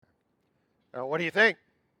What do you think?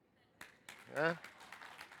 Huh?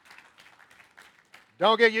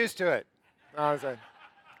 Don't get used to it. No, I was like-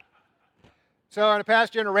 So in a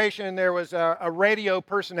past generation, there was a radio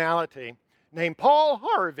personality named Paul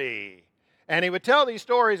Harvey. And he would tell these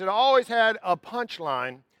stories and always had a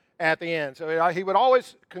punchline at the end. So he would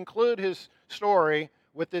always conclude his story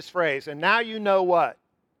with this phrase, and now you know what?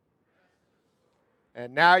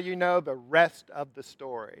 And now you know the rest of the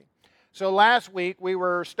story. So last week we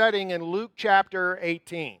were studying in Luke chapter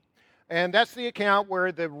 18. And that's the account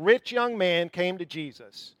where the rich young man came to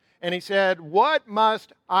Jesus. And he said, "What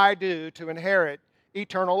must I do to inherit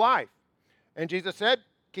eternal life?" And Jesus said,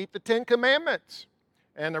 "Keep the 10 commandments."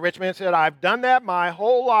 And the rich man said, "I've done that my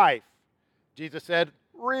whole life." Jesus said,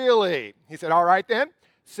 "Really?" He said, "All right then,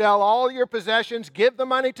 sell all your possessions, give the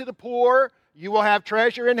money to the poor, you will have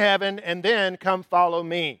treasure in heaven, and then come follow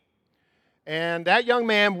me." And that young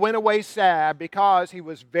man went away sad because he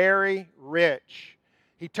was very rich.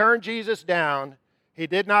 He turned Jesus down. He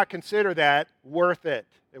did not consider that worth it.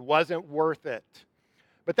 It wasn't worth it.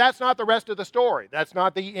 But that's not the rest of the story. That's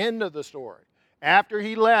not the end of the story. After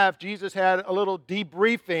he left, Jesus had a little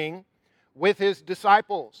debriefing with his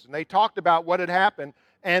disciples. And they talked about what had happened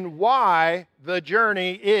and why the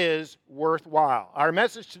journey is worthwhile. Our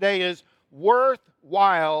message today is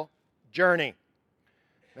worthwhile journey.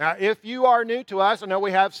 Now, if you are new to us, I know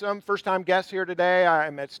we have some first-time guests here today. I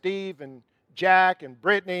met Steve and Jack and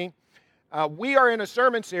Brittany. We are in a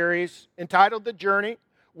sermon series entitled The Journey.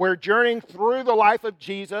 We're journeying through the life of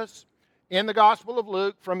Jesus in the Gospel of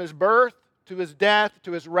Luke from his birth to his death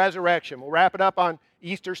to his resurrection. We'll wrap it up on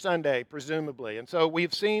Easter Sunday, presumably. And so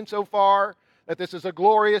we've seen so far that this is a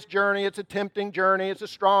glorious journey. It's a tempting journey. It's a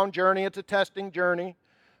strong journey. It's a testing journey.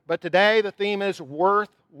 But today the theme is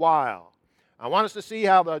worthwhile. I want us to see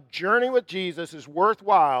how the journey with Jesus is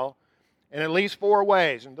worthwhile in at least 4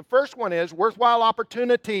 ways. And the first one is worthwhile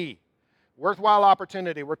opportunity. Worthwhile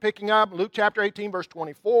opportunity. We're picking up Luke chapter 18, verse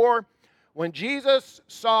 24. When Jesus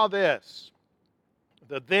saw this,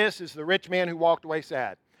 this is the rich man who walked away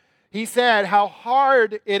sad. He said, "How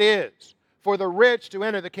hard it is for the rich to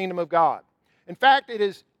enter the kingdom of God. In fact, it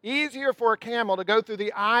is easier for a camel to go through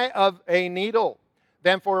the eye of a needle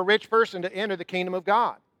than for a rich person to enter the kingdom of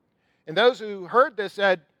God." And those who heard this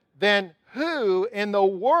said, "Then who in the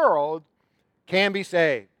world can be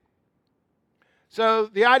saved?" So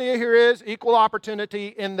the idea here is equal opportunity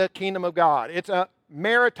in the kingdom of God. It's a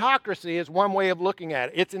meritocracy is one way of looking at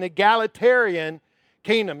it. It's an egalitarian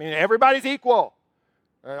kingdom. I mean, everybody's equal.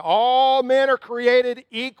 All men are created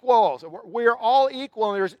equal. So we're all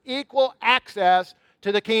equal, and there's equal access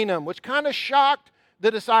to the kingdom, which kind of shocked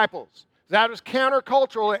the disciples. That was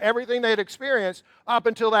countercultural to everything they had experienced up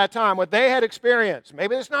until that time, what they had experienced.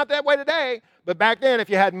 Maybe it's not that way today, but back then, if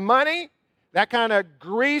you had money, that kind of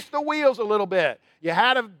greased the wheels a little bit. You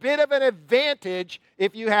had a bit of an advantage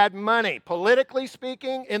if you had money. Politically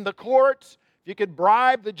speaking, in the courts, if you could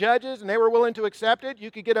bribe the judges and they were willing to accept it,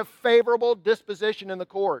 you could get a favorable disposition in the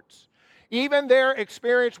courts. Even their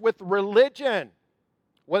experience with religion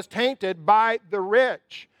was tainted by the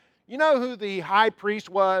rich. You know who the high priest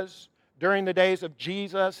was during the days of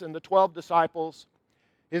Jesus and the 12 disciples?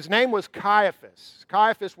 His name was Caiaphas.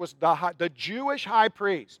 Caiaphas was the Jewish high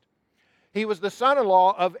priest. He was the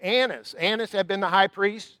son-in-law of Annas. Annas had been the high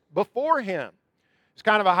priest before him. He's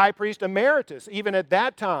kind of a high priest emeritus, even at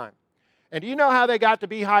that time. And do you know how they got to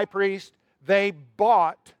be high priest? They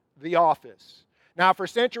bought the office. Now, for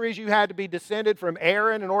centuries, you had to be descended from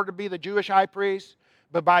Aaron in order to be the Jewish high priest.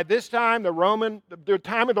 But by this time, the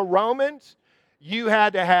time of the Romans, you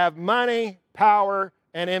had to have money, power,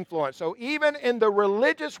 and influence. So even in the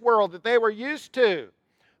religious world that they were used to,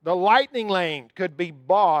 the lightning lane could be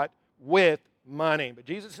bought with money. But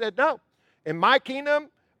Jesus said, no. In my kingdom,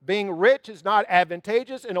 being rich is not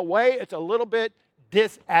advantageous. In a way, it's a little bit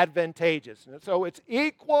disadvantageous. And so it's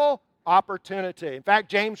equal opportunity. In fact,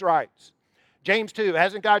 James writes, James 2,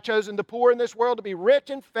 hasn't God chosen the poor in this world to be rich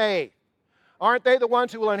in faith? Aren't they the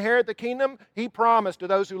ones who will inherit the kingdom he promised to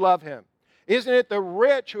those who love him? Isn't it the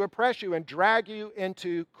rich who oppress you and drag you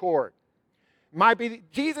into court? Might be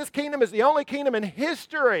Jesus' kingdom is the only kingdom in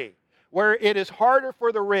history where it is harder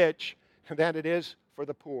for the rich than it is for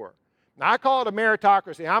the poor. Now, I call it a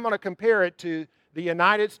meritocracy. I'm going to compare it to the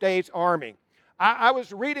United States Army. I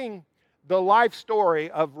was reading the life story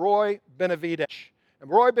of Roy Benavidez. And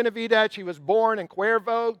Roy Benavidez, he was born in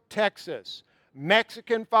Cuervo, Texas.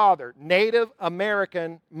 Mexican father, Native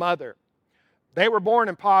American mother. They were born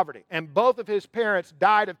in poverty, and both of his parents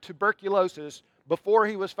died of tuberculosis before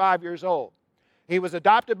he was 5 years old. He was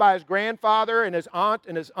adopted by his grandfather and his aunt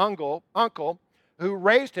and his uncle, who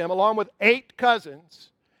raised him along with 8 cousins,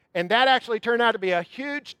 And that actually turned out to be a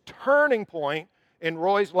huge turning point in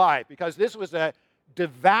Roy's life because this was a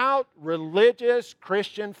devout, religious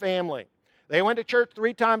Christian family. They went to church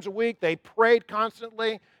 3 times a week. They prayed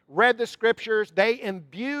constantly, read the scriptures. They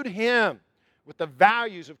imbued him with the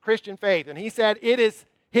values of Christian faith. And he said it is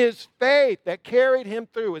his faith that carried him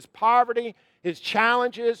through his poverty, his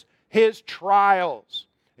challenges, his trials.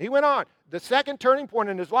 He went on. The second turning point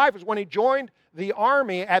in his life was when he joined the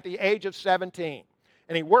army at the age of 17.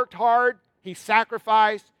 And he worked hard. He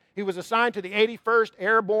sacrificed. He was assigned to the 81st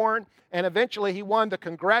Airborne. And eventually he won the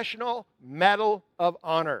Congressional Medal of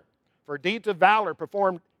Honor for deeds of valor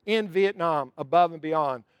performed in Vietnam above and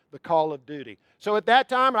beyond the call of duty. So at that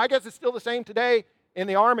time, and I guess it's still the same today in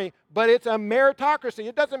the Army, but it's a meritocracy.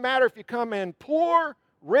 It doesn't matter if you come in poor,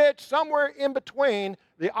 rich, somewhere in between,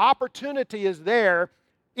 the opportunity is there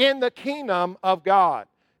in the kingdom of God.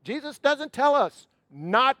 Jesus doesn't tell us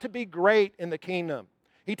not to be great in the kingdom.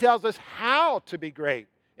 He tells us how to be great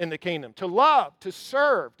in the kingdom, to love, to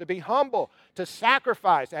serve, to be humble, to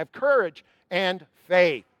sacrifice, to have courage and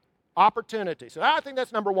faith. Opportunity. So I think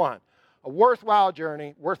that's number one. A worthwhile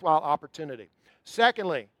journey, worthwhile opportunity.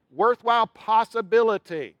 Secondly, worthwhile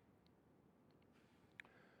possibility.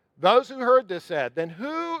 Those who heard this said, "Then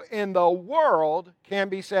who in the world can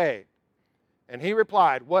be saved?" And he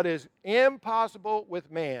replied, "What is impossible with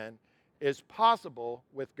man is possible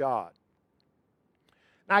with God."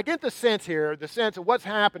 Now I get the sense here, the sense of what's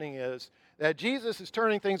happening is that Jesus is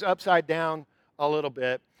turning things upside down a little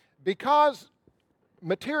bit because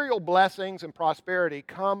material blessings and prosperity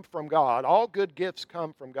come from God. All good gifts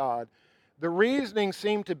come from God. The reasoning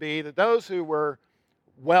seemed to be that those who were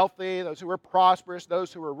wealthy, those who were prosperous,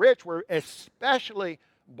 those who were rich were especially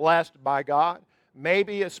blessed by God,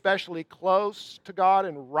 maybe especially close to God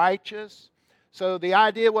and righteous. So the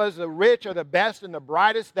idea was the rich are the best and the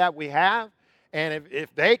brightest that we have. And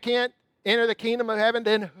if they can't enter the kingdom of heaven,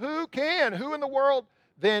 then who can? Who in the world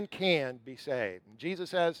then can be saved? And Jesus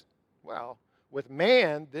says, well, with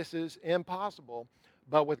man, this is impossible,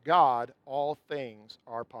 but with God, all things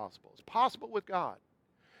are possible. It's possible with God.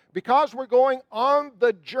 Because we're going on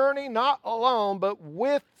the journey not alone, but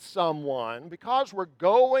with someone, because we're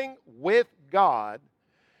going with God,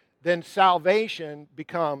 then salvation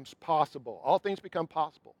becomes possible. All things become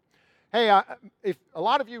possible. Hey, if a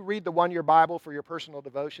lot of you read the one-year Bible for your personal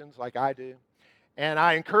devotions like I do, and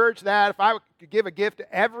I encourage that. If I could give a gift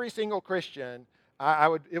to every single Christian,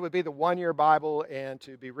 it would be the one-year Bible and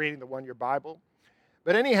to be reading the one-year Bible.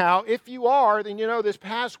 But anyhow, if you are, then you know this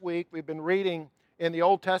past week we've been reading in the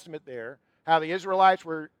Old Testament there how the Israelites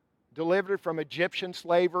were delivered from Egyptian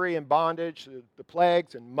slavery and bondage, the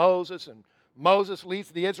plagues, and Moses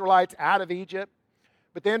leads the Israelites out of Egypt.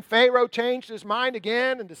 But then Pharaoh changed his mind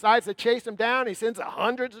again and decides to chase them down. He sends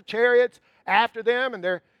hundreds of chariots after them, and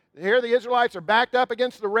here the Israelites are backed up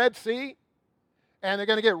against the Red Sea. And they're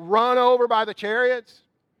going to get run over by the chariots.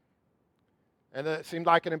 And it seemed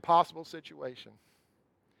like an impossible situation.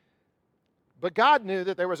 But God knew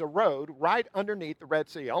that there was a road right underneath the Red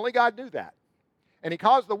Sea. Only God knew that. And he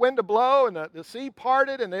caused the wind to blow, and the sea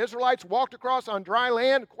parted, and the Israelites walked across on dry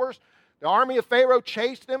land. Of course, the army of Pharaoh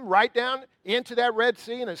chased them right down into that Red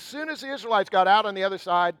Sea. And as soon as the Israelites got out on the other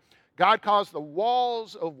side, God caused the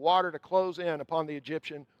walls of water to close in upon the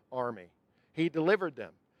Egyptian army. He delivered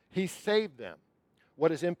them. He saved them.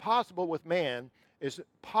 What is impossible with man is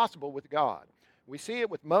possible with God. We see it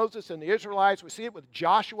with Moses and the Israelites. We see it with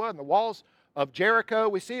Joshua and the walls of Jericho.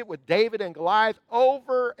 We see it with David and Goliath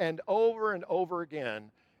over and over and over again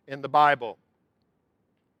in the Bible.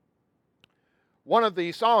 One of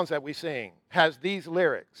the songs that we sing has these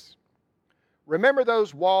lyrics. Remember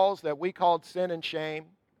those walls that we called sin and shame?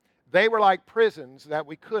 They were like prisons that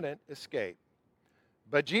we couldn't escape.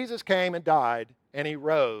 But Jesus came and died, and he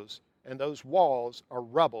rose, and those walls are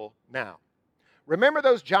rubble now. Remember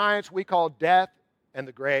those giants we called death and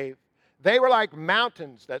the grave? They were like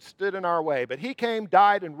mountains that stood in our way, but he came,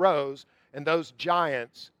 died, and rose, and those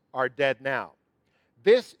giants are dead now.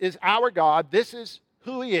 This is our God. This is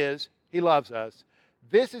who he is. He loves us.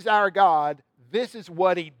 This is our God. This is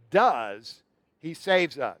what he does. He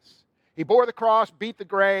saves us. He bore the cross, beat the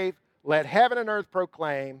grave, let heaven and earth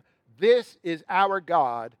proclaim, this is our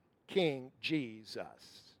God, King Jesus.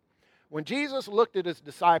 When Jesus looked at his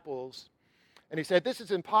disciples and he said, this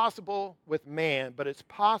is impossible with man, but it's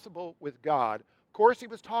possible with God. Of course, he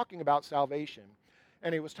was talking about salvation,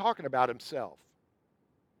 and he was talking about himself.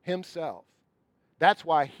 Himself. That's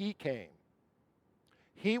why he came.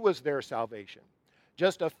 He was their salvation.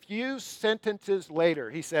 Just a few sentences later,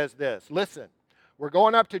 he says this, listen, we're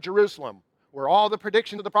going up to Jerusalem, where all the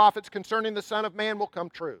predictions of the prophets concerning the Son of Man will come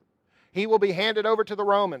true. He will be handed over to the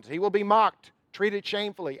Romans. He will be mocked, treated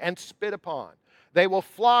shamefully, and spit upon. They will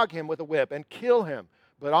flog him with a whip and kill him.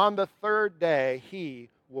 But on the third day, he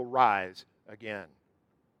will rise again.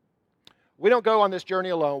 We don't go on this journey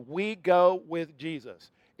alone. We go with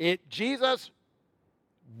Jesus. Jesus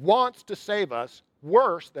wants to save us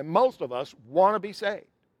worse than most of us want to be saved.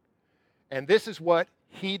 And this is what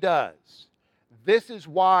he does. This is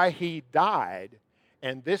why he died,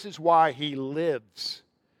 and this is why he lives,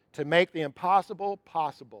 to make the impossible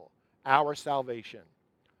possible, our salvation.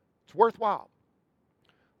 It's worthwhile.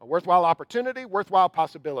 A worthwhile opportunity, worthwhile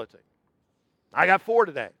possibility. I got 4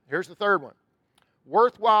 today. Here's the third one.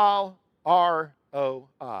 Worthwhile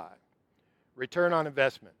ROI, return on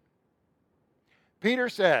investment. Peter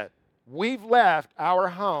said, we've left our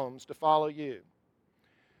homes to follow you.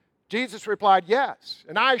 Jesus replied, yes,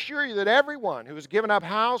 and I assure you that everyone who has given up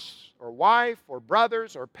house or wife or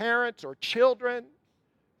brothers or parents or children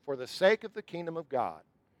for the sake of the kingdom of God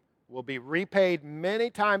will be repaid many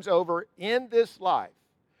times over in this life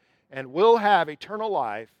and will have eternal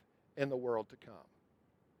life in the world to come.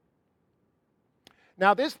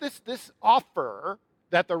 Now, this offer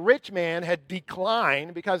that the rich man had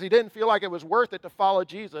declined because he didn't feel like it was worth it to follow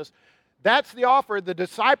Jesus, that's the offer the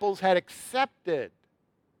disciples had accepted.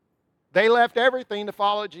 They left everything to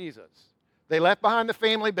follow Jesus. They left behind the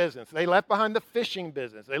family business. They left behind the fishing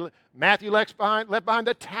business. Matthew left behind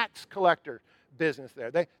the tax collector business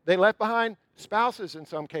there. They left behind spouses in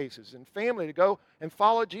some cases and family to go and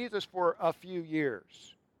follow Jesus for a few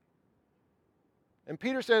years. And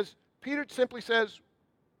Peter simply says,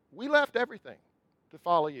 we left everything to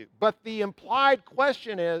follow you. But the implied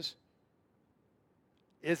question is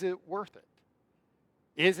it worth it?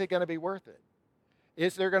 Is it going to be worth it?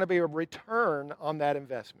 Is there going to be a return on that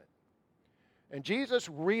investment? And Jesus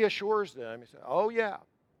reassures them. He said, oh yeah,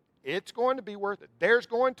 it's going to be worth it. There's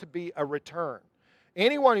going to be a return.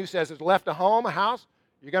 Anyone who says has left a home, a house,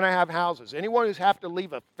 you're going to have houses. Anyone who's have to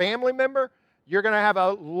leave a family member, you're going to have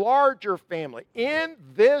a larger family in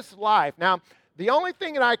this life. Now, the only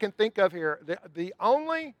thing that I can think of here, the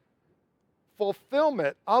only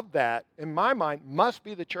fulfillment of that, in my mind, must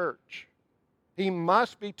be the church. He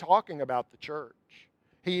must be talking about the church.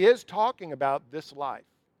 He is talking about this life.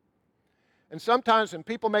 And sometimes when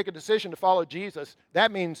people make a decision to follow Jesus,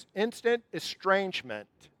 that means instant estrangement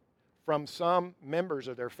from some members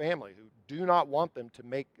of their family who do not want them to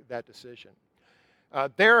make that decision.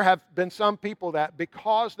 There have been some people that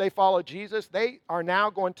because they follow Jesus, they are now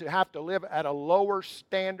going to have to live at a lower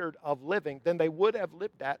standard of living than they would have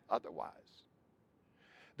lived at otherwise.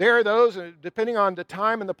 There are those, depending on the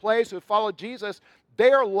time and the place, who follow Jesus,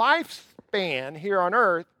 their lifespan here on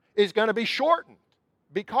earth is going to be shortened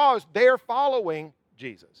because they're following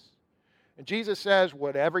Jesus. And Jesus says,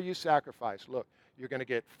 whatever you sacrifice, look, you're going to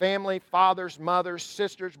get family, fathers, mothers,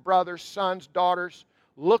 sisters, brothers, sons, daughters.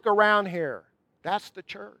 Look around here. That's the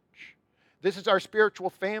church. This is our spiritual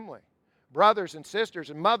family. Brothers and sisters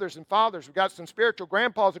and mothers and fathers. We've got some spiritual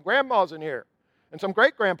grandpas and grandmas in here. And some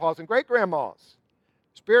great-grandpas and great-grandmas.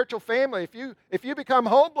 Spiritual family. If you become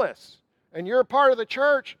homeless and you're a part of the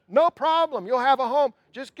church, no problem. You'll have a home.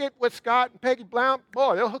 Just get with Scott and Peggy Blount.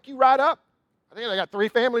 Boy, they'll hook you right up. I think they got 3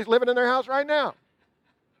 families living in their house right now.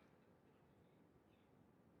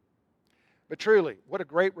 But truly, what a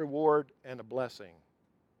great reward and a blessing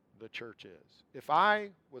the church is. If I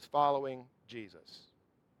was following Jesus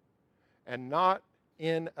and not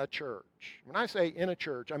in a church, when I say in a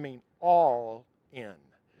church, I mean all in.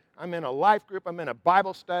 I'm in a life group. I'm in a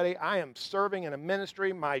Bible study. I am serving in a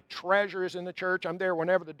ministry. My treasure is in the church. I'm there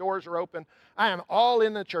whenever the doors are open. I am all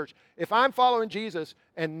in the church. If I'm following Jesus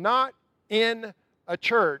and not in a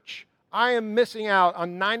church, I am missing out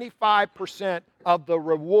on 95% of the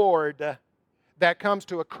reward that comes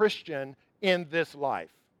to a Christian in this life.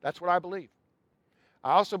 That's what I believe.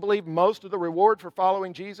 I also believe most of the reward for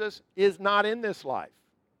following Jesus is not in this life.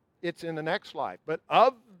 It's in the next life. But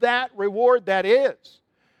of that reward that is,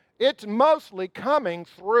 it's mostly coming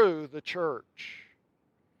through the church.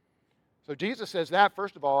 So Jesus says that,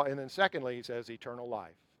 first of all, and then secondly, he says eternal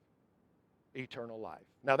life. Eternal life.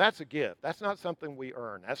 Now, that's a gift. That's not something we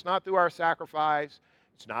earn. That's not through our sacrifice.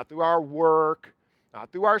 It's not through our work.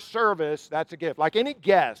 Not through our service. That's a gift. Like any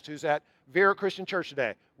guest who's at Vera Christian Church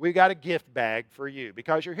today, we got a gift bag for you.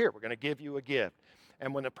 Because you're here, we're going to give you a gift.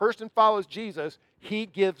 And when a person follows Jesus, he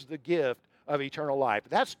gives the gift of eternal life.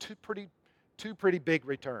 That's two pretty big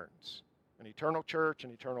returns. An eternal church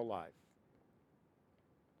and eternal life.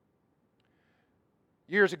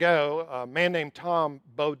 Years ago, a man named Tom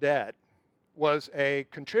Bodett was a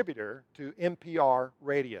contributor to NPR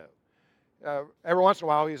radio. Every once in a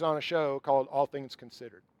while, he's on a show called All Things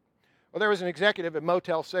Considered. Well, there was an executive at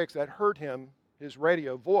Motel 6 that heard his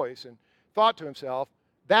radio voice, and thought to himself,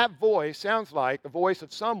 that voice sounds like the voice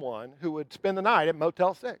of someone who would spend the night at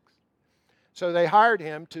Motel 6. So they hired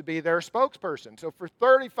him to be their spokesperson. So for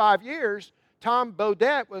 35 years, Tom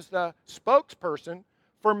Bodett was the spokesperson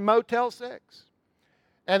for Motel 6.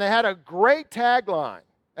 And they had a great tagline.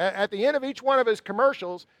 At the end of each one of his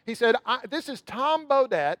commercials, he said, this is Tom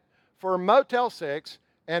Bodett for Motel 6,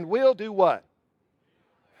 and we'll do what?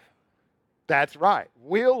 That's right.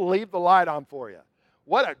 We'll leave the light on for you.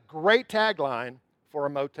 What a great tagline for a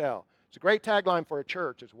motel. It's a great tagline for a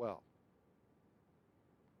church as well.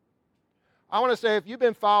 I want to say, if you've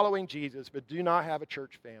been following Jesus but do not have a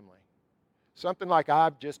church family, something like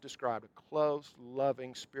I've just described, a close,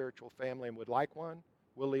 loving, spiritual family, and would like one,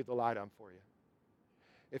 we'll leave the light on for you.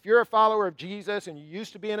 If you're a follower of Jesus and you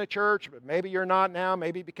used to be in a church, but maybe you're not now,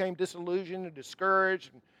 maybe you became disillusioned and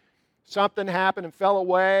discouraged, and something happened and fell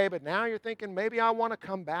away, but now you're thinking, maybe I want to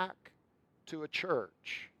come back to a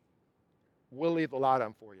church, we'll leave the light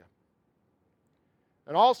on for you.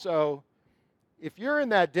 And also, if you're in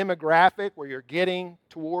that demographic where you're getting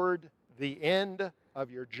toward the end of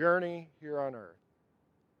your journey here on earth,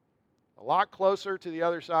 a lot closer to the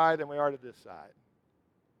other side than we are to this side,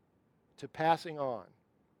 to passing on,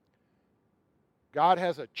 God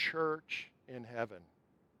has a church in heaven,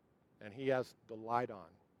 and He has the light on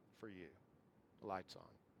for you. The light's on.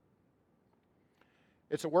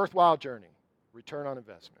 It's a worthwhile journey, return on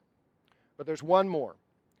investment. But there's one more.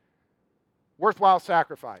 Worthwhile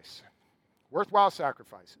sacrifice. Worthwhile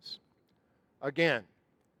sacrifices. Again,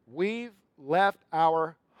 we've left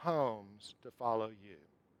our homes to follow you.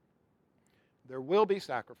 There will be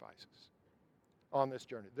sacrifices on this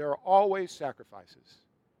journey. There are always sacrifices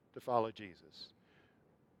to follow Jesus.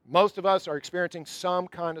 Most of us are experiencing some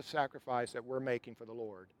kind of sacrifice that we're making for the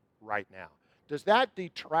Lord right now. Does that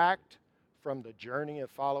detract from the journey of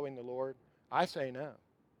following the Lord? I say no.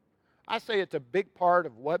 I say it's a big part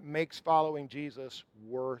of what makes following Jesus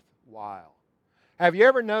worthwhile. Have you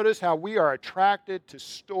ever noticed how we are attracted to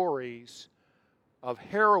stories of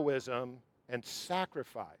heroism and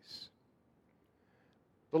sacrifice?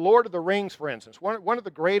 The Lord of the Rings, for instance, one of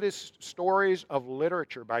the greatest stories of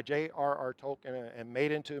literature by J.R.R. Tolkien and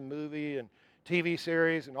made into a movie and TV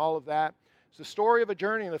series and all of that. It's the story of a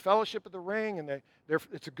journey and the fellowship of the ring, and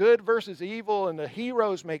it's a good versus evil, and the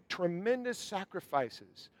heroes make tremendous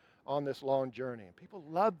sacrifices on this long journey. And people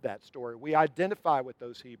love that story. We identify with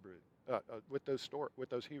those with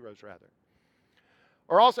those heroes rather.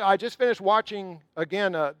 Or also, I just finished watching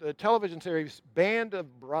again the television series Band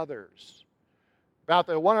of Brothers, about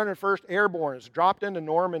the 101st Airbornes dropped into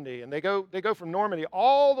Normandy, and they go from Normandy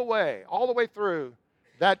all the way through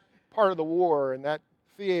that part of the war and that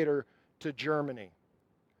theater to Germany.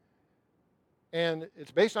 And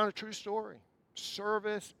it's based on a true story.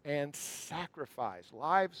 Service and sacrifice.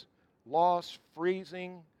 Lives lost,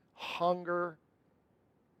 freezing, hunger.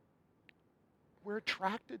 We're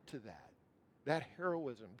attracted to that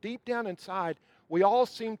heroism. Deep down inside, we all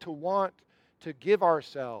seem to want to give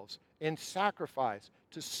ourselves in sacrifice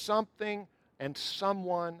to something and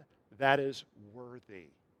someone that is worthy.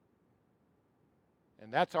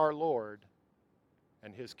 And that's our Lord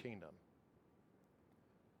and His kingdom.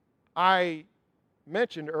 I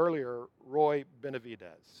mentioned earlier Roy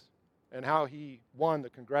Benavidez and how he won the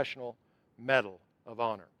Congressional Medal of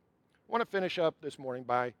Honor. I want to finish up this morning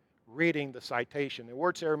by reading the citation. The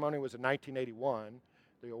award ceremony was in 1981.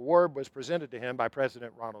 The award was presented to him by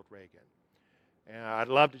President Ronald Reagan. And I'd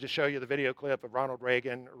love to just show you the video clip of Ronald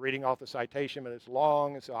Reagan reading off the citation, but it's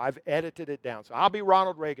long, and so I've edited it down. So I'll be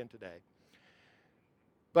Ronald Reagan today.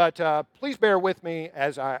 But please bear with me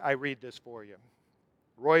as I read this for you.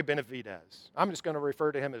 Roy Benavidez. I'm just going to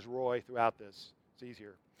refer to him as Roy throughout this. It's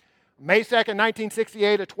easier. May 2nd,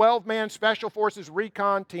 1968, a 12-man Special Forces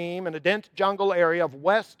recon team in a dense jungle area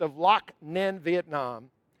west of Loc Ninh,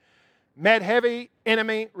 Vietnam, met heavy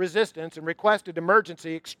enemy resistance and requested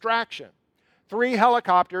emergency extraction. 3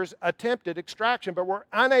 helicopters attempted extraction but were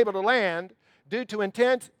unable to land due to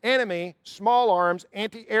intense enemy small arms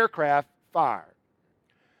anti-aircraft fire.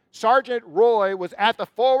 Sergeant Roy was at the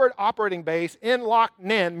forward operating base in Loc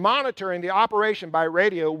Ninh monitoring the operation by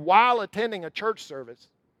radio while attending a church service.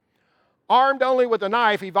 Armed only with a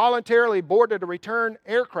knife, he voluntarily boarded a return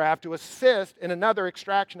aircraft to assist in another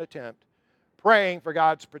extraction attempt, praying for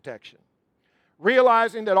God's protection.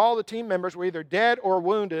 Realizing that all the team members were either dead or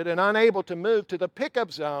wounded and unable to move to the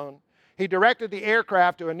pickup zone, he directed the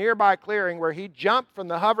aircraft to a nearby clearing where he jumped from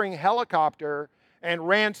the hovering helicopter and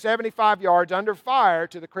ran 75 yards under fire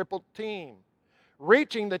to the crippled team.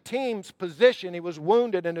 Reaching the team's position, he was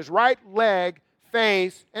wounded in his right leg,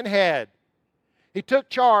 face, and head. He took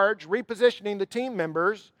charge, repositioning the team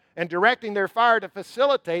members and directing their fire to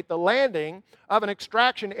facilitate the landing of an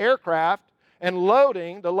extraction aircraft and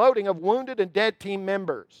the loading of wounded and dead team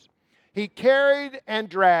members. He carried and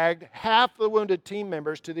dragged half the wounded team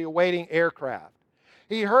members to the awaiting aircraft.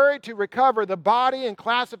 He hurried to recover the body and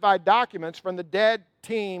classified documents from the dead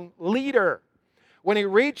team leader. When he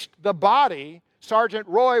reached the body, Sergeant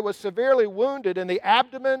Roy was severely wounded in the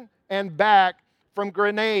abdomen and back from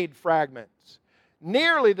grenade fragments.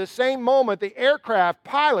 Nearly the same moment, the aircraft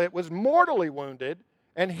pilot was mortally wounded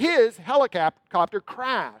and his helicopter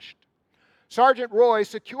crashed. Sergeant Roy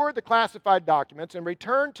secured the classified documents and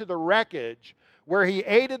returned to the wreckage where he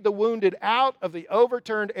aided the wounded out of the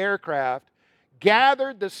overturned aircraft,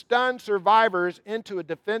 gathered the stunned survivors into a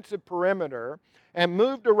defensive perimeter, and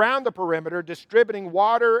moved around the perimeter distributing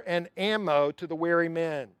water and ammo to the weary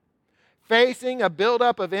men. Facing a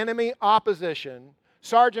buildup of enemy opposition,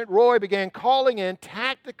 Sergeant Roy began calling in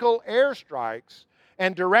tactical airstrikes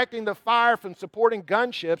and directing the fire from supporting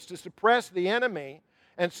gunships to suppress the enemy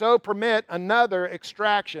and so permit another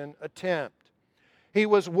extraction attempt. He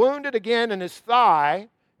was wounded again in his thigh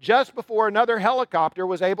just before another helicopter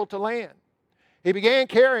was able to land. He began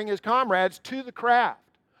carrying his comrades to the craft.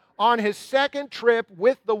 On his second trip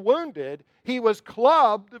with the wounded, he was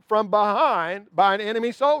clubbed from behind by an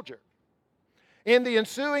enemy soldier. In the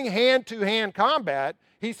ensuing hand-to-hand combat,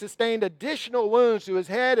 he sustained additional wounds to his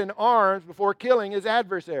head and arms before killing his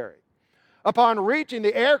adversary. Upon reaching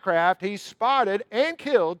the aircraft, he spotted and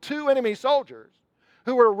killed 2 enemy soldiers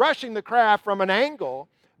who were rushing the craft from an angle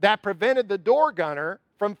that prevented the door gunner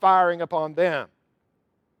from firing upon them.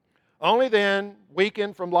 Only then,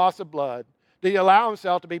 weakened from loss of blood, did he allow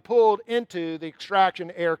himself to be pulled into the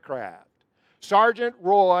extraction aircraft. Sergeant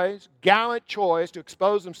Roy's gallant choice to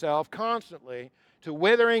expose himself constantly to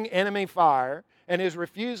withering enemy fire and his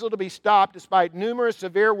refusal to be stopped despite numerous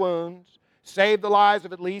severe wounds saved the lives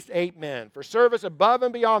of at least 8 men. For service above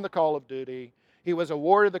and beyond the call of duty, he was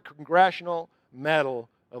awarded the Congressional Medal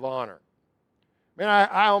of Honor. Man,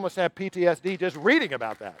 I almost have PTSD just reading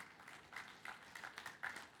about that.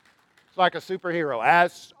 It's like a superhero,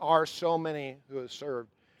 as are so many who have served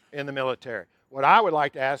in the military. What I would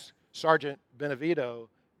like to ask Sergeant Benevito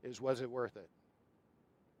is, was it worth it?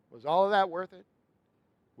 Was all of that worth it?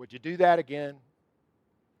 Would you do that again?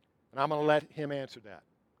 And I'm going to let him answer that.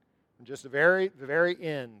 And just the very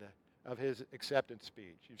end of his acceptance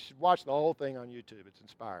speech. You should watch the whole thing on YouTube. It's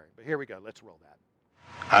inspiring. But here we go. Let's roll that.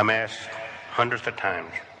 I'm asked hundreds of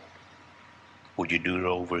times, would you do it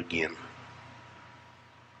over again?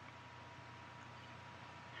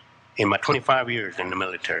 In my 25 years in the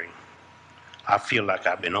military, I feel like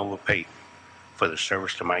I've been overpaid for the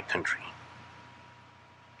service to my country.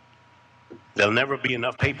 There'll never be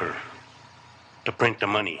enough paper to print the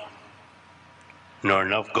money, nor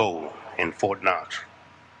enough gold in Fort Knox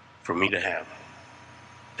for me to have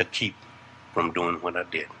to keep from doing what I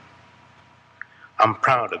did. I'm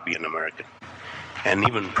proud to be an American, and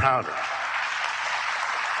even prouder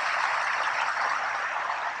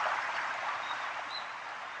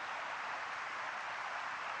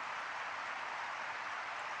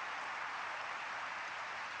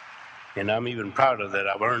that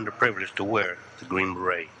I've earned the privilege to wear the Green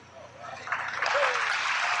Beret.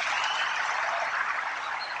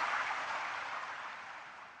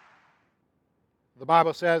 The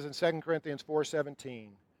Bible says in 2 Corinthians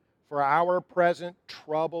 4:17, "For our present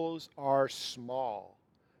troubles are small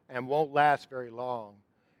and won't last very long,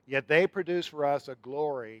 yet they produce for us a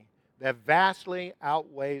glory that vastly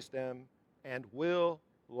outweighs them and will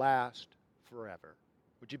last forever."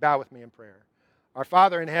 Would you bow with me in prayer? Our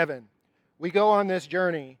Father in heaven, we go on this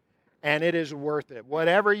journey, and it is worth it.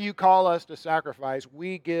 Whatever you call us to sacrifice,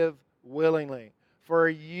 we give willingly, for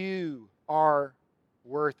you are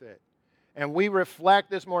worth it. And we reflect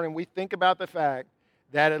this morning, we think about the fact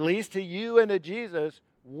that at least to you and to Jesus,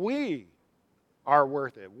 we are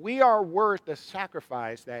worth it. We are worth the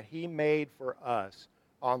sacrifice that he made for us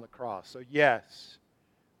on the cross. So yes,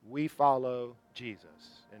 we follow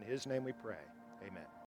Jesus. In his name we pray. Amen.